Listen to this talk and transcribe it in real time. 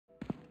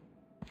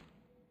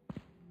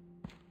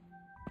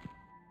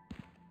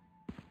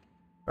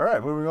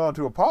Alright, moving on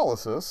to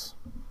Apolysis.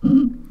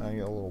 I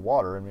get a little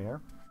water in me here.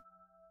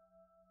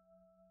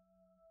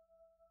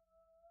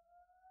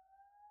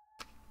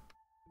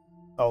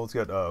 Oh, let's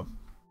get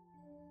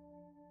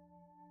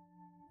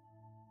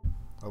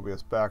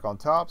OBS back on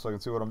top so I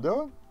can see what I'm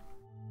doing.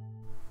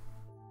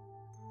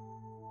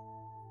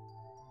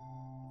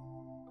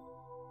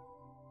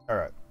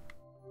 Alright.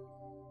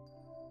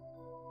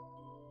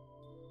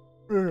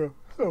 There you go.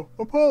 So,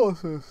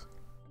 Apolysis.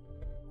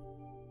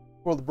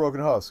 For the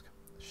broken husk.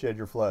 Shed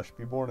your flesh.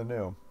 Be born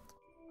anew.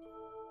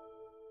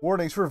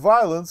 Warnings for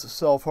violence,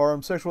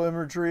 self-harm, sexual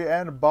imagery,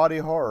 and body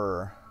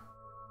horror.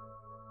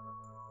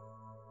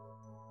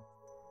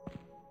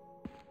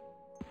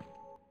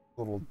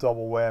 Little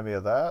double whammy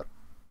of that.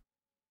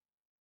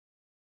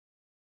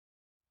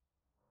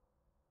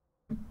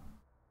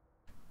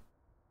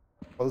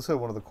 Oh, this had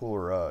one of the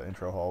cooler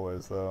intro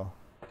hallways, though.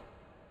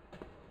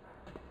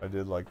 I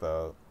did like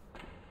that.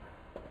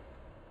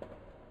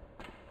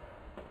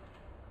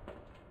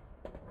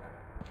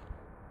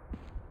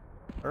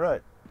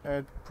 Alright,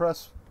 and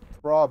press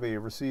Robbie,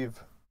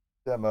 receive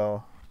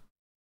demo.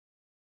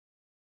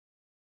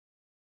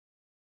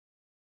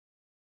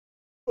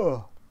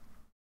 Oh.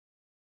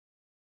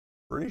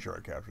 Pretty sure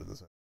I captured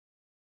this.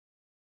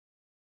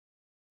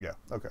 Yeah,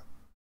 okay.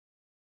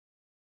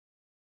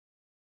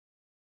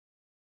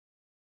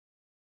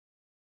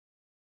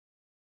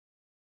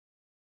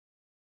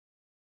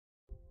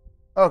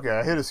 Okay,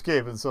 I hit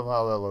escape and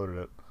somehow that loaded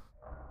it.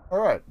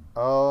 Alright,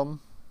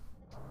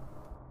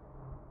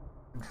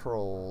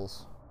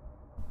 controls.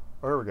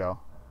 Oh, here we go.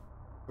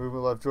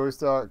 Movement left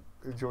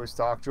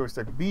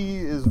joystick B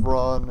is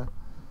run.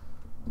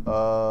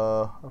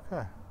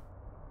 Okay.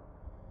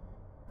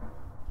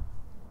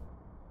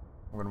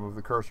 I'm gonna move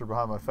the cursor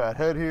behind my fat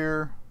head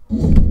here.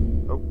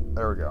 Oh,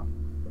 there we go.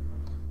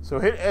 So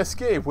hit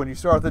escape when you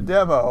start the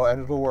demo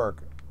and it'll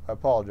work. I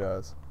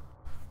apologize.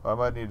 I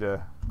might need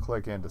to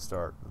click in to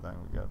start the thing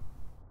again.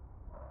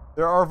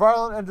 There are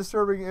violent and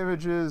disturbing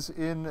images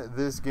in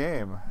this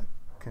game.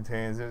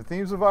 Contains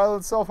themes of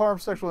violence, self-harm,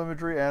 sexual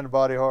imagery, and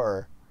body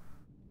horror.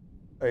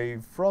 A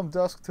From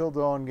Dusk Till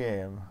Dawn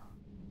game.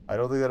 I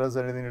don't think that has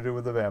anything to do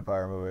with the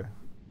vampire movie.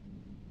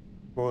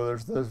 Well,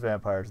 there's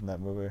vampires in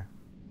that movie.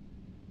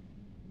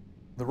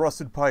 The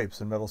rusted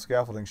pipes and metal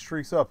scaffolding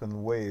streaks up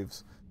in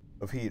waves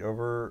of heat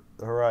over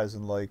the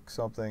horizon like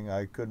something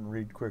I couldn't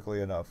read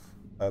quickly enough.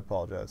 I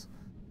apologize.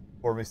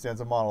 Before me stands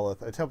a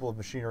monolith, a temple of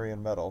machinery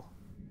and metal.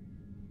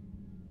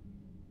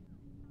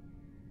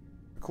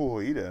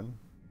 Cool eat-in.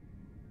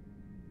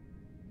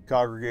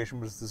 Congregation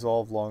was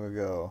dissolved long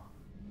ago.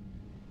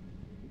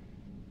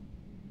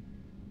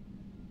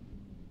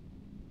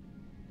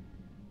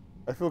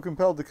 I feel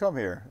compelled to come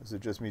here. Is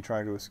it just me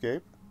trying to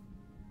escape?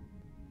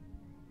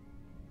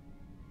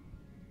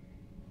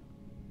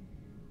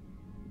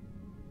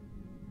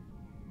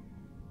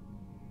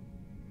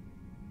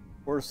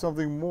 Or is it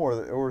something more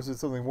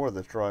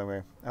that's drawing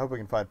me? I hope I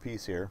can find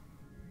peace here.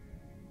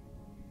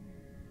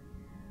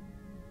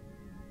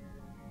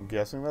 I'm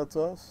guessing that's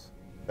us?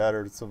 That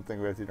or it's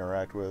something we have to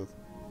interact with.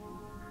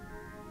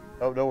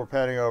 Oh no, we're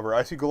panning over.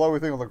 I see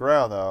glowy thing on the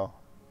ground though.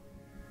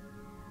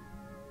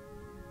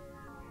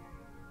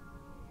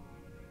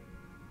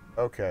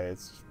 Okay,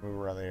 it's just move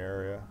around the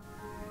area.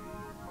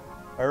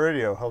 My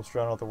radio helps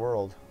drown out the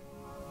world.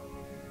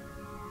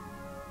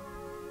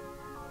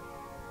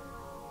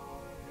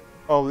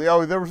 Oh,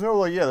 there was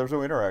no there was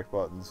no interact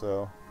button,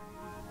 so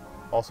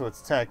also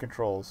it's tank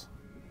controls.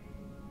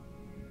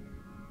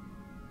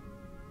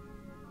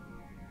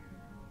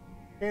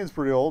 Game's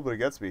pretty old, but it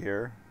gets me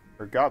here.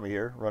 Or got me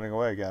here. Running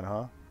away again,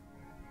 huh?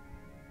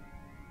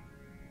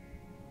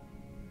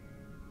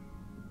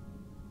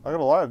 Not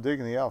gonna lie, I'm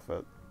digging the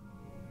outfit.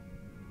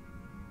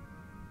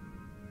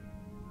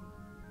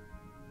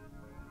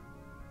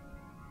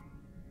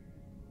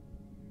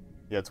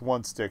 Yeah, it's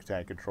one stick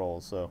tank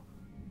controls, so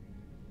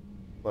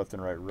left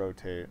and right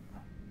rotate.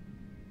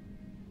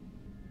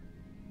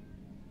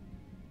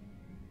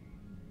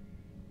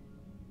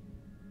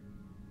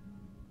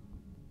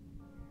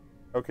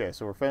 Okay,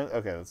 so we're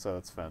okay, so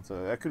that's fence.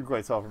 So I couldn't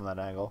quite tell from that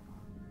angle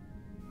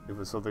if it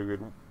was something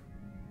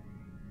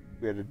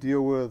we had to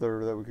deal with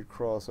or that we could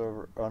cross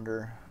over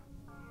under.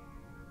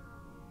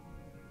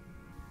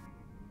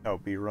 Oh,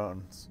 B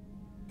runs.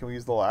 Can we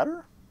use the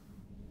ladder?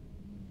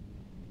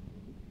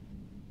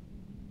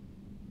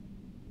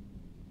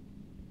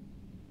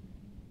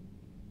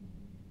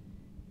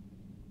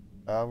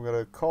 I'm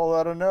gonna call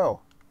that a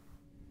no.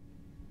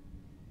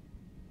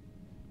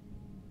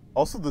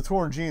 Also, the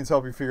torn jeans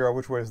help you figure out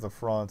which way is the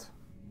front,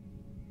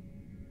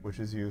 which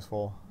is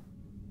useful.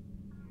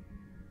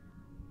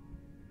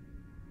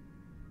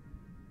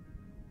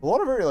 A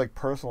lot of very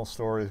personal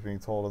stories being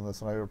told in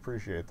this, and I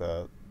appreciate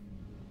that.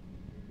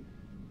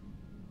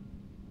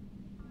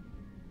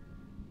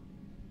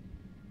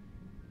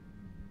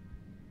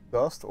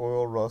 Dust,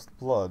 oil, rust,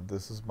 blood.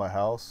 This is my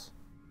house,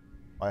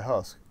 my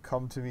husk.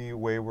 Come to me,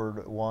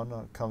 wayward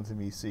one. Come to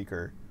me,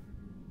 seeker.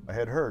 My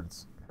head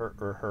hurts.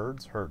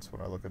 Hurts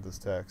when I look at this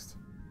text.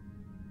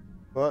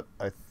 But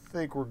I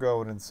think we're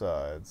going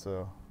inside,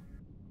 so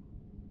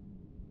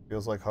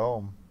Feels like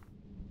home,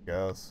 I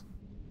guess.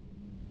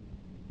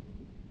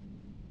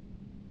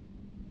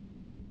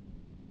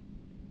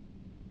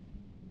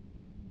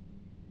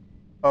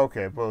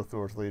 Okay, both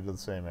doors lead to the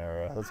same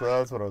area. That's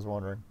what I was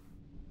wondering.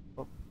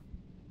 Oh.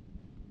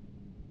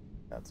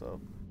 That's up.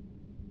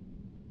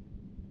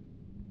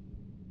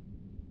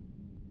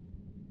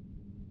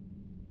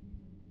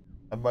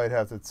 I might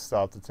have to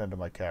stop to tend to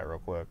my cat real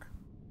quick.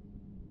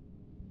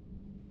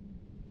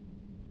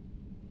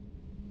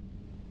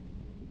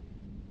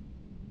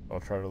 I'll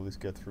try to at least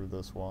get through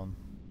this one.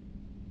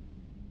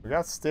 We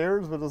got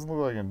stairs, but it doesn't look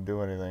like I can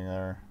do anything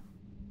there.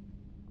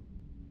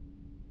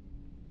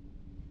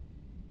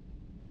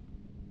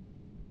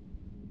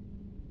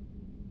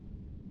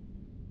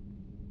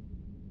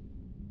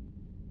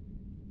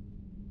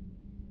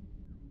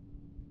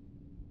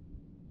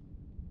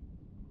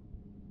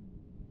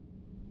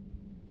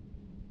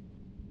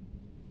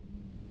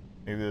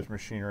 Maybe there's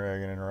machinery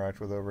I can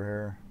interact with over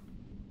here.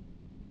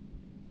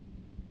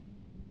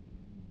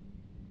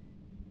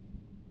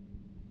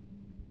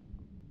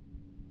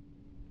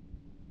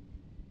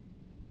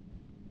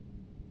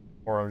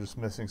 Or I'm just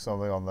missing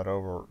something on that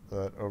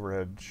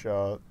overhead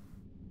shot.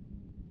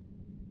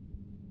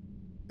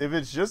 If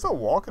it's just a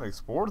walk and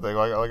explore thing,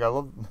 like I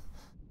love,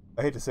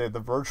 I hate to say it,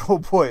 the Virtual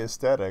Boy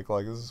aesthetic.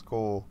 Like, this is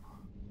cool.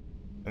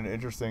 An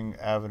interesting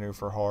avenue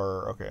for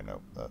horror. Okay,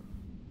 no, that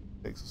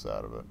takes us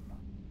out of it.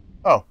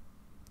 Oh,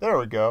 there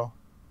we go.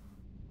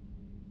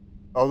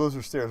 Oh, those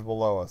are stairs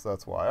below us.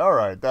 That's why. All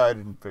right, I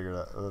didn't figure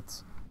that.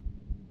 That's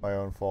my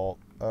own fault.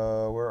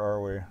 Where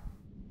are we?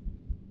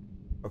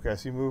 Okay, I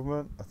see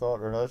movement. I thought,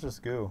 or no, that's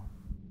just goo.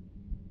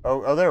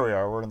 Oh, there we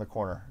are. We're in the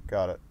corner.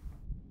 Got it.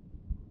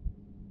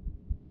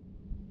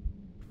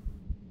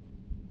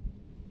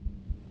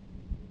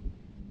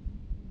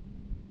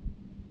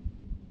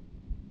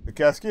 The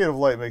cascade of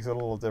light makes it a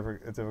little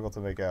difficult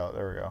to make out.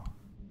 There we go.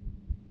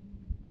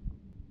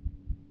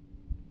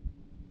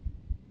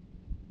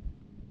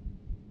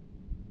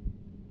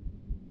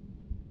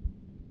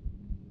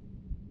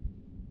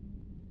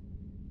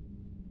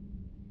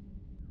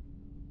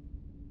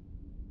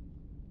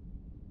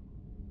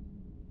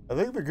 I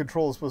think the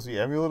control is supposed to be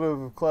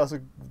emulative of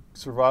classic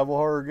survival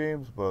horror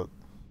games, but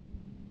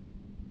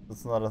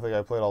that's not a thing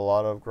I played a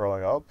lot of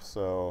growing up,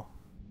 so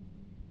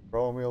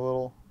throwing me a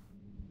little.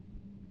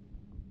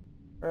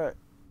 Alright,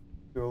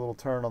 do a little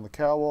turn on the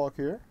catwalk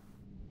here.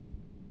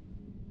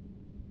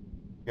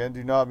 Again,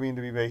 do not mean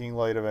to be making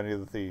light of any of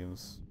the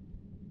themes.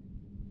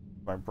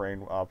 My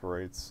brain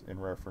operates in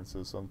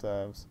references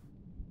sometimes.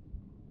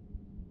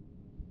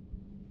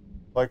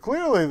 Like,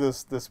 clearly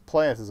this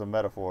plant is a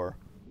metaphor.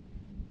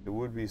 It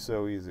would be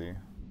so easy.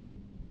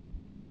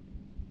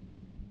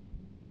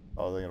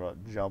 I was thinking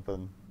about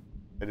jumping.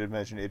 I did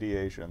mention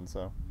ideation,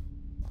 so.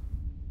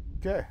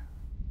 Okay.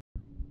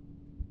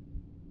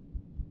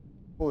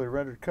 Fully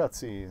rendered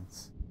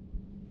cutscenes.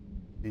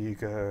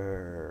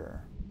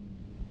 Beaker.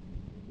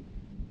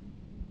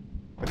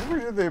 I never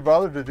did they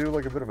bother to do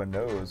like a bit of a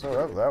nose.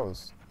 Oh, that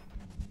was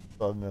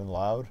sudden and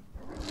loud.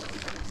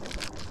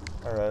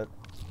 Alright.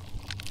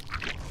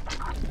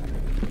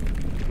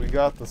 We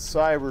got the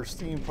cyber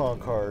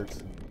steampunk heart.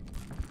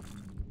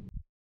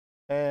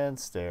 And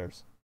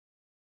stairs.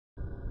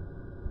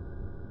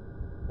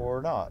 Or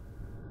not.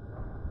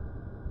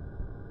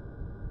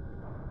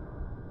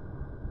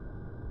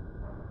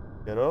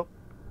 Get up.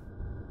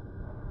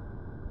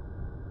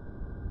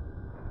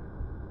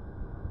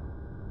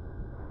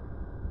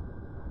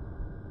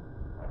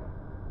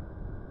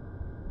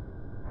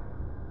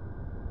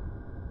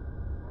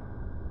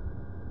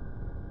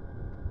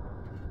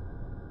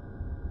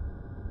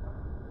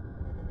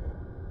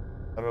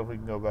 I don't know if we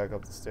can go back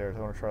up the stairs. I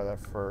want to try that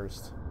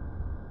first.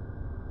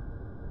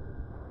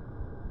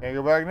 Can't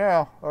go back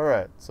now.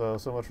 Alright, so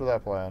much for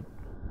that plan.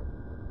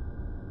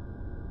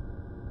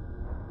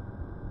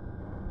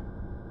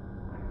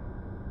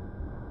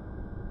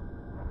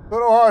 Don't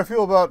know how I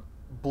feel about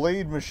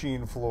blade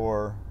machine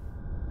floor.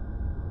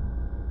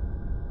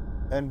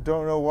 And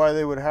don't know why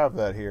they would have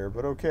that here,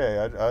 but okay.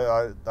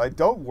 I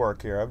don't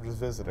work here. I'm just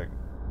visiting.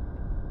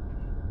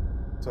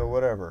 So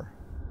whatever.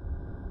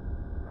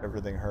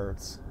 Everything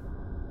hurts.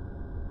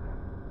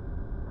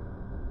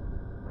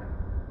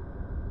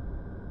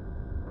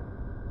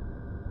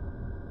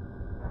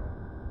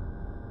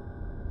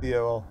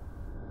 Yeah, well,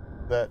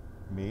 that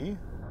me?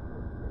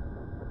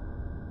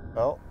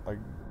 Well,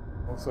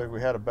 looks like we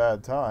had a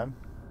bad time.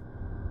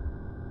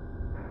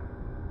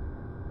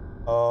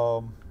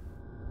 I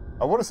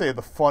want to say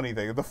the funny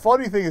thing. The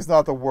funny thing is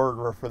not the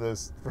word for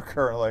this for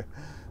currently,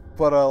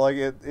 but like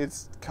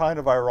it's kind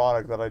of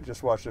ironic that I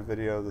just watched a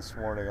video this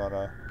morning on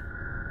a.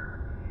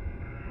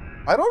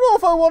 I don't know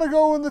if I want to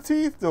go in the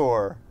teeth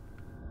door.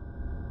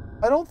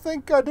 I don't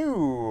think I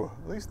do.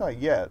 At least not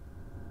yet.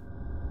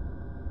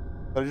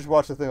 But I just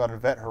watched a thing on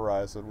Event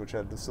Horizon, which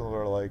had the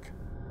similar, like,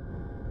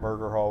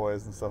 murder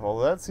hallways and stuff.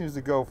 Although that seems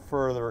to go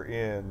further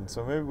in,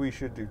 so maybe we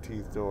should do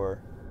teeth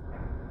door.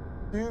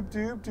 Doop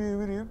doop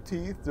doop doop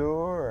teeth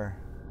door.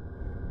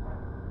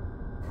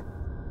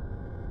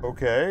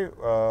 Okay,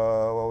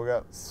 well, we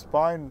got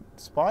spine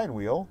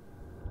wheel.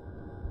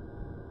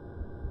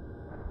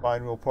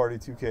 Spine wheel party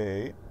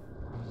 2K8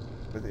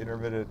 with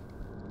intermittent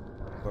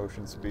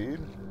motion speed.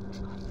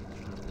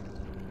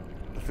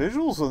 The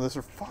visuals on this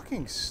are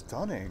fucking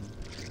stunning.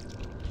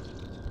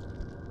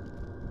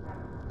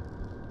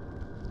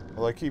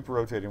 Well, I keep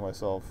rotating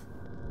myself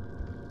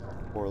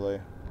poorly.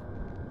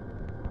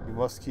 You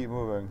must keep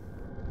moving.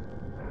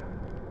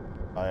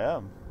 I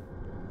am.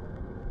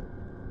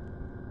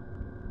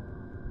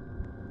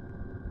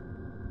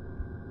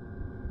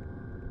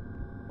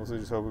 Mostly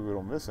just hoping we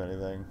don't miss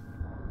anything.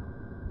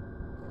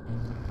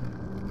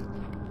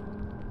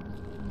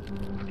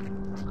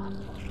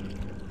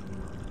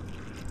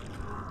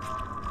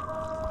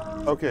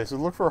 Okay, so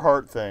look for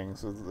heart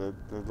things.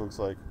 It looks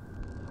like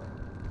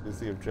is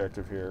the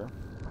objective here.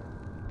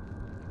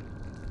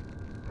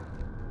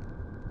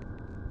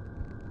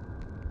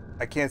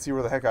 I can't see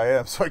where the heck I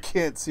am, so I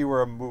can't see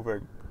where I'm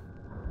moving.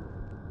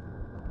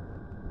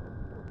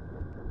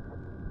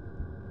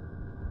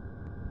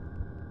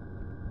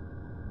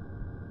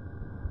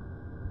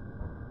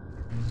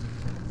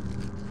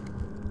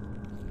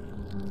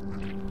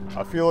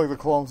 I feel like the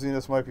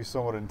clumsiness might be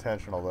somewhat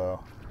intentional,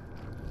 though.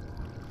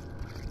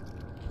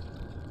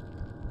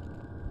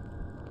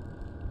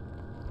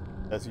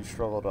 As you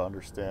struggle to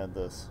understand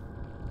this.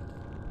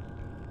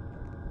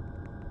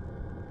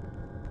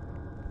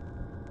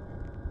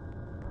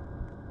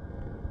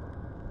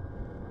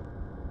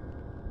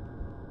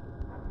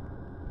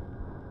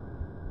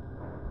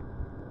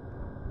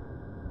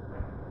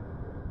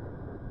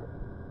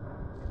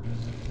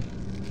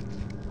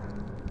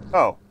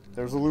 Oh,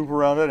 there's a loop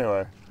around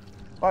anyway.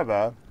 My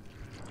bad.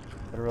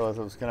 I didn't realize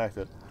it was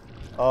connected.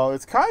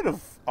 It's kind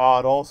of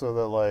odd also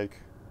that, like,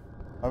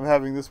 I'm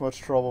having this much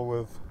trouble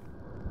with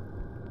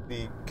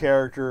the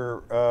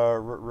character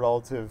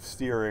relative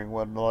steering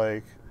when,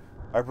 like,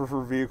 I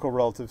prefer vehicle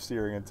relative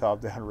steering in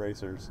top-down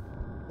racers.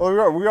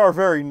 Well, we are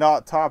very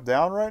not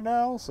top-down right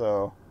now,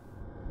 so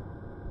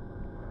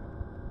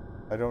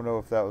I don't know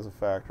if that was a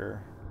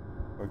factor.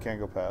 We can't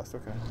go past.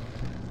 Okay.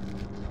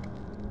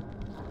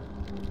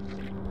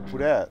 Who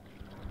dat?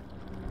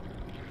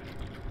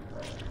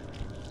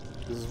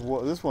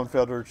 This one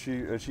failed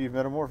to achieve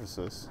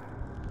metamorphosis.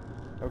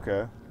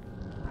 Okay.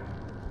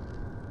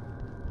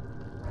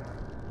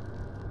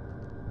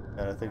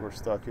 And I think we're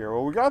stuck here.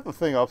 Well, we got the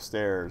thing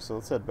upstairs, so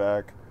let's head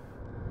back.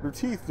 Through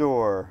teeth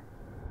door.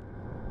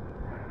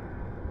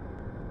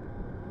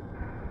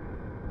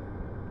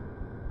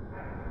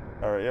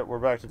 Alright, yep, we're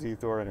back to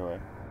teeth door anyway.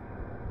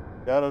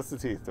 Got us the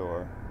teeth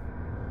door.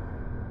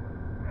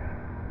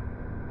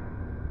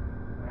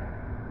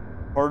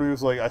 Part of me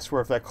was like, I swear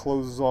if that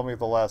closes on me at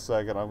the last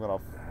second, I'm gonna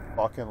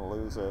fucking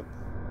lose it.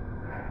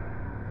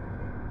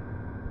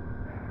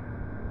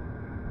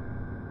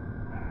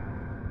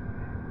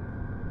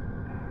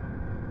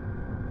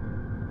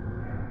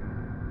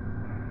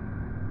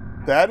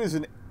 That is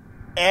an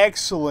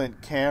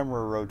excellent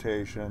camera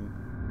rotation.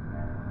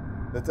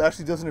 That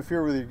actually doesn't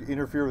interfere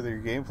with your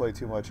gameplay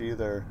too much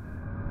either.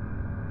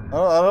 I don't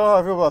know how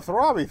I feel about the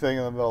throbby thing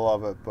in the middle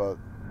of it, but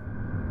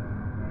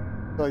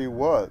I'll tell you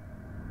what.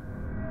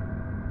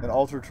 An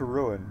altar to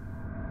ruin.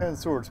 10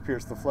 swords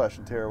pierce the flesh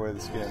and tear away the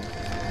skin.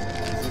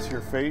 Is this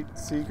your fate,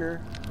 Seeker?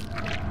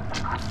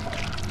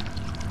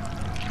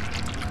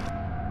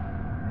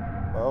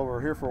 Well,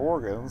 we're here for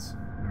organs.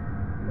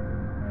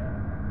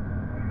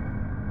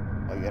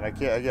 Again, I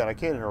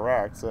can't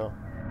interact, so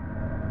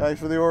thanks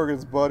for the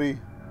organs,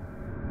 buddy.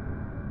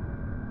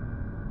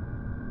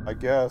 I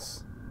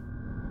guess.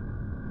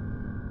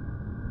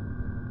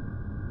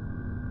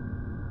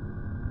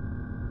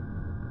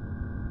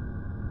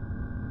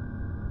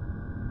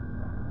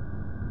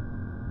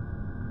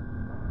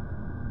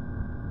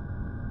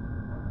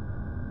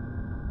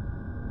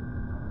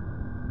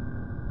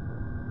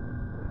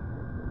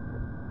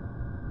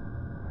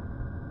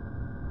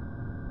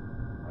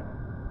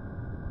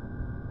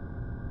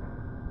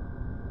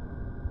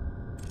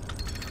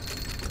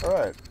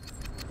 Alright.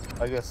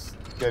 I guess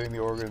getting the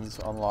organs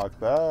unlocked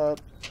that.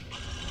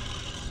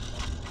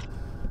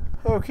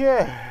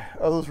 Okay.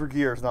 Oh, those were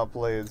gears, not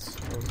blades.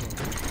 I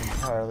wasn't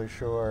entirely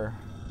sure.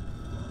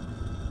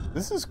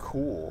 This is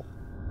cool.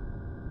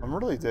 I'm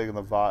really digging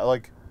the vibe.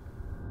 Like,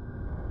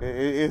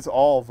 it's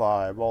all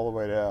vibe all the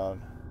way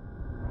down.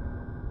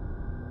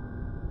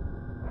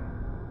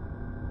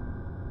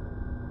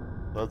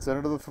 Let's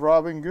enter the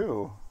throbbing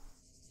goo.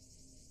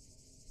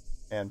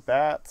 And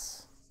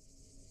bats.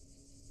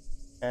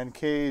 And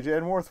cage,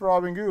 and more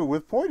throbbing goo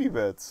with pointy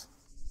bits.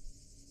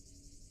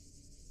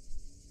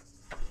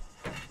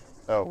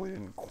 Oh, we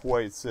didn't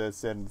quite stand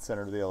in the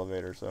center of the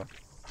elevator, so.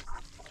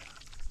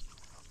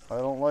 I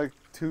don't like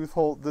tooth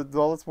hole.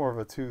 Well, it's more of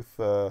a tooth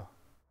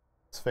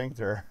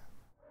sphincter.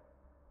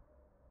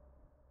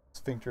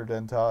 Sphincter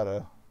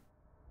dentata.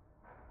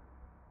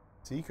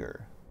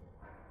 Seeker.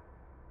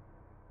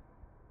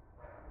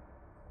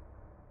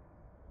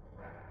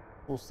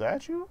 Cool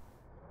statue?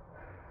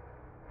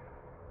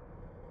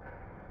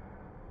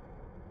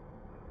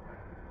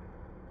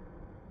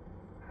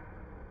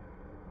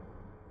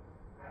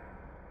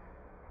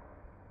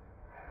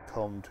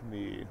 come to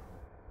me.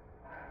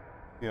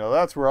 You know,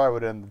 that's where I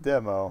would end the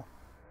demo.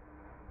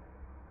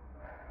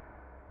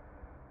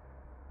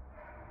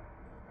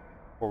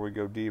 Before we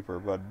go deeper,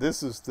 but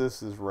this is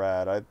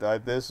rad.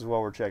 This is what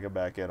we're checking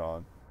back in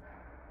on.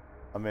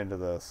 I'm into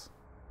this.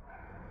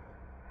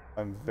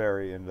 I'm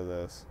very into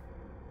this.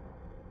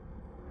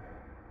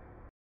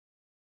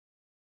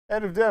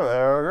 End of demo.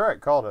 Alright,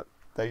 called it.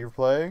 Thank you for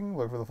playing.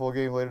 Look for the full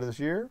game later this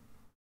year.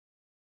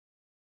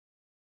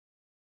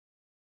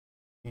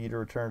 Need to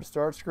return to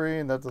start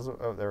screen. That doesn't.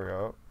 Oh, there we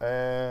go.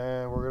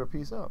 And we're gonna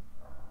peace out.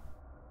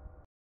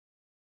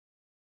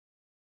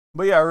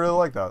 But yeah, I really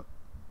like that.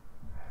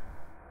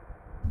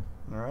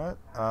 Alright,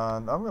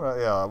 and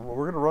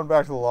we're gonna run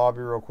back to the lobby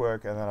real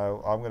quick, and then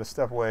I'm gonna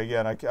step away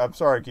again. I'm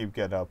sorry I keep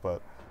getting up,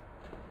 but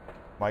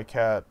my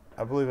cat,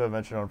 I believe I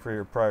mentioned on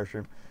prior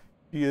stream,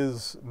 he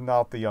is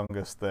not the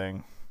youngest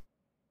thing,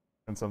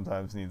 and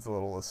sometimes needs a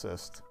little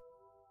assist.